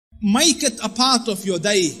Make it a part of your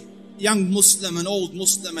day, young Muslim and old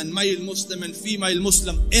Muslim and male Muslim and female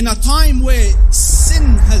Muslim. In a time where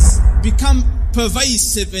sin has become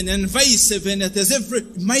pervasive and invasive and it is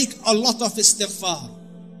make a lot of istighfar.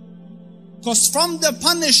 Because from the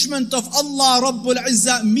punishment of Allah Rabbul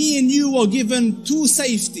Izzah, me and you were given two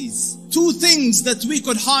safeties, two things that we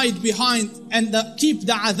could hide behind and keep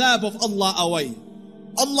the adhab of Allah away.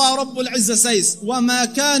 Allah Rabbul Izzah says, وَمَا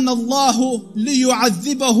كَانَ اللَّهُ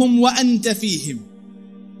لِيُعَذِّبَهُمْ وَأَنْتَ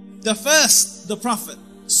فِيهِمْ. The first, the Prophet.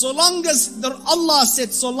 So long as, Allah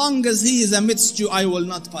said, so long as he is amidst you, I will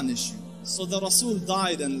not punish you. So the Rasul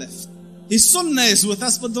died and left. His sunnah is with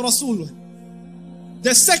us, but the Rasul.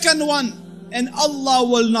 The second one, and Allah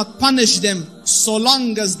will not punish them so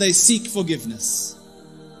long as they seek forgiveness.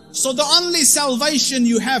 So the only salvation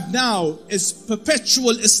you have now is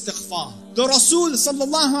perpetual istighfar. The Rasul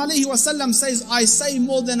sallallahu alayhi wasallam says, I say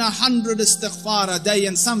more than 100 istighfar a day,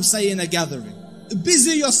 and some say in a gathering.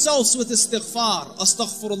 Busy yourselves with istighfar.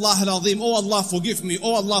 Astaghfirullah al-azim. Oh Allah forgive me.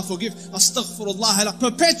 Oh Allah forgive. Astaghfirullah.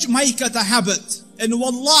 Perpetual, make it a habit. And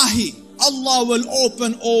wallahi, Allah will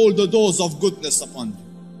open all the doors of goodness upon you.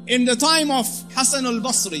 In the time of Hassan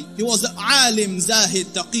al-Basri, he was an alim, zahid,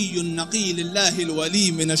 taqiyun, naqi, lillahi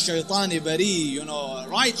al-wali, min al-shaytani bari, a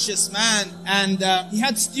righteous man. And he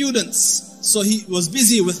had students. So he was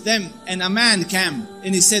busy with them. And a man came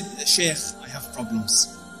and he said, Sheikh, I have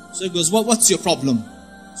problems. So he goes, what's your problem?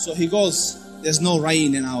 So he goes, there's no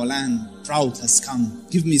rain in our land. Drought has come.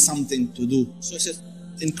 Give me something to do. So he said,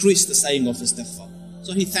 increase the saying of istighfar.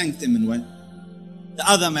 So he thanked him and went. The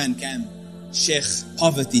other man came. Sheikh,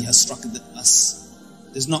 poverty has struck us.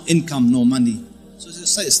 There's no income, no money. So he said,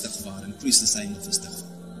 say istighfar, increase the saying of istighfar.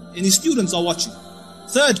 And his students are watching.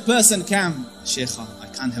 Third person came. Sheikh, I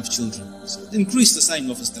can't have children. So increase the saying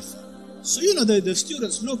of istighfar. So the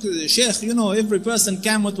students look at the Sheikh, every person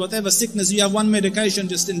came with whatever sickness. You have one medication,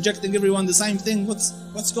 just injecting everyone the same thing.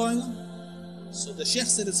 What's going on? So the Sheikh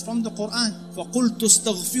said, it's from the Quran. فَقُلْتُ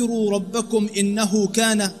اسْتَغْفِرُوا رَبَّكُمْ إِنَّهُ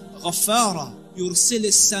كَانَ غَفَّارًا يُرْسِلِ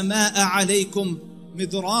السَّمَاءَ عَلَيْكُمْ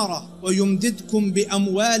مِدْرَارًا وَيُمْدِدْكُمْ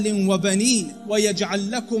بِأَمْوَالٍ وَبَنِينَ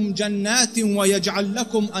وَيَجْعَلْ لَكُمْ جَنَّاتٍ وَيَجْعَلْ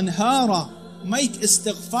لَكُمْ أَنْهَارًا. Make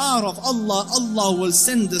istighfar of Allah. Allah will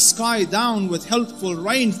send the sky down with helpful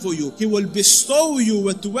rain for you. He will bestow you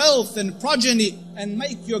with wealth and progeny and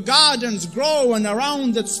make your gardens grow, and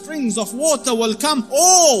around it springs of water will come.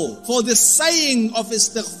 All for the saying of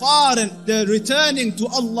istighfar and the returning to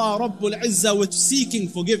Allah Rabbul Izzah with seeking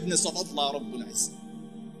forgiveness of Allah Rabbul Izzah.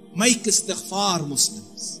 Make istighfar,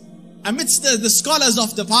 Muslims. Amidst the scholars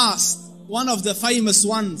of the past, one of the famous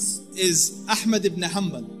ones is Ahmad Ibn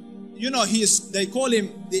Hanbal. They call him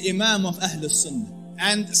the Imam of Ahlul Sunnah.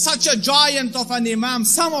 And such a giant of an Imam,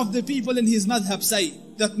 some of the people in his madhab say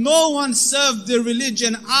that no one served the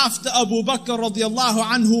religion after Abu Bakr radiallahu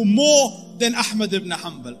anhu more than Ahmad ibn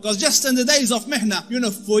Hanbal. Because just in the days of Mihna,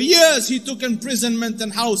 for years he took imprisonment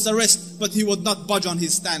and house arrest, but he would not budge on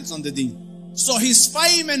his stance on the deen. So his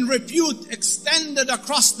fame and repute extended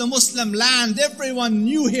across the Muslim land. Everyone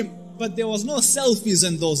knew him, but there was no selfies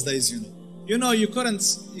in those days, you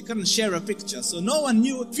couldn't share a picture. So no one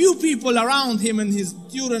knew. Few people around him and his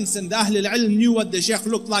students and the Ahlul Ilm knew what the Sheikh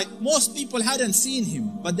looked like. Most people hadn't seen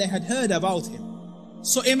him, but they had heard about him.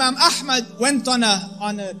 So Imam Ahmad went on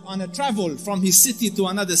a travel from his city to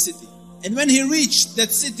another city. And when he reached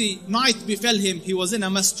that city, night befell him. He was in a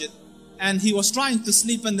masjid. And he was trying to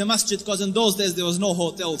sleep in the masjid because in those days there was no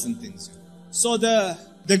hotels and things. So the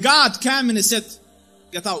guard came and he said,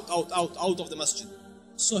 get out of the masjid.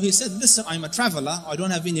 So he said, listen, I'm a traveler. I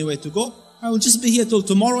don't have anywhere to go. I will just be here till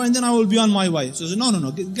tomorrow and then I will be on my way. So he said,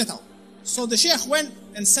 no, get out. So the Sheikh went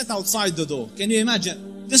and sat outside the door. Can you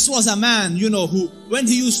imagine? This was a man, who, when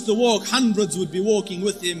he used to walk, hundreds would be walking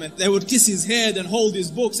with him and they would kiss his head and hold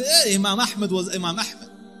his books. Imam Ahmad was Imam Ahmad.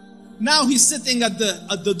 Now he's sitting at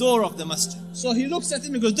the door of the masjid. So he looks at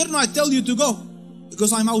him and goes, didn't I tell you to go?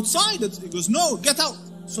 Because I'm outside. He goes, no, get out.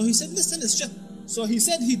 So he said, listen, it's just... So he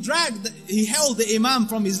said he held the Imam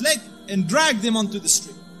from his leg and dragged him onto the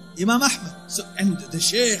street. Imam Ahmad. So, and the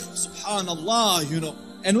Shaykh, subhanallah,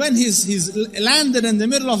 And when he's landed in the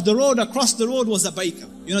middle of the road, across the road was a baker.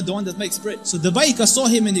 The one that makes bread. So the baker saw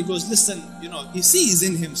him and he goes, listen, he sees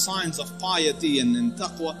in him signs of piety and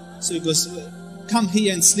taqwa. So he goes, come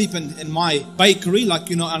here and sleep in my bakery, and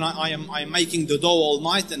I'm making the dough all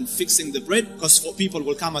night and fixing the bread, because people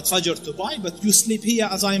will come at Fajr to buy, but you sleep here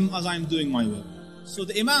as I'm doing my work. So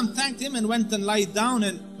the Imam thanked him and went and laid down,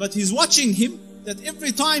 but he's watching him, that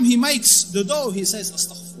every time he makes the dough, he says,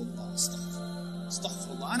 Astaghfirullah, Astaghfirullah,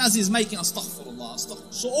 Astaghfirullah. And as he's making Astaghfirullah,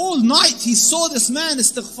 Astaghfirullah. So all night he saw this man,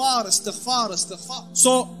 Istighfar, Istighfar, Istighfar.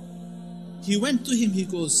 So He went to him, he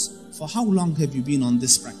goes, for how long have you been on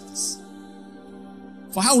this practice?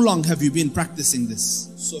 For how long have you been practicing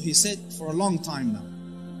this? So he said, for a long time now.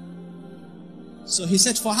 So he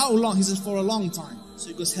said, for how long? He said, for a long time. So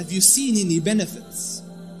he goes, have you seen any benefits?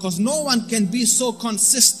 Because no one can be so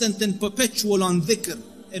consistent and perpetual on dhikr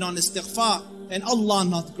and on istighfar and Allah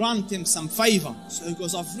not grant him some favor. So he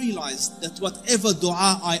goes, I've realized that whatever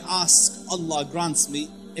dua I ask, Allah grants me,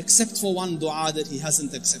 except for one dua that he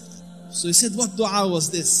hasn't accepted. So he said, what dua was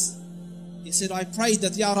this? He said, I prayed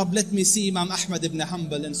that, Ya Rab, let me see Imam Ahmad Ibn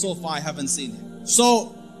Hanbal, and so far I haven't seen him.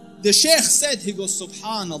 So the Shaykh said, he goes,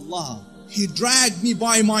 Subhanallah, he dragged me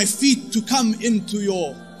by my feet to come into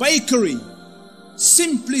your bakery,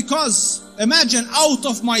 simply because, imagine, out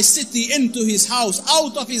of my city into his house,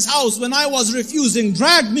 out of his house when I was refusing,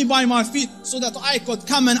 dragged me by my feet so that I could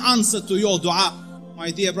come and answer to your dua.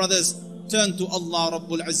 My dear brothers, turn to Allah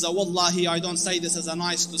Rabbul Izzah. Wallahi, I don't say this as a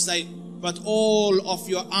nice to say, but all of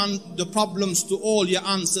the problems to all your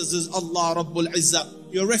answers is Allah Rabbul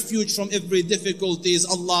Izzah. Your refuge from every difficulty is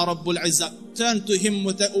Allah Rabbul Izzah. Turn to Him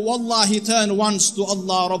with it. Wallahi, turn once to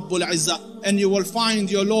Allah Rabbul Izzah, and you will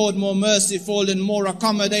find your Lord more merciful and more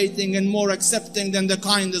accommodating and more accepting than the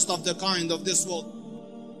kindest of the kind of this world.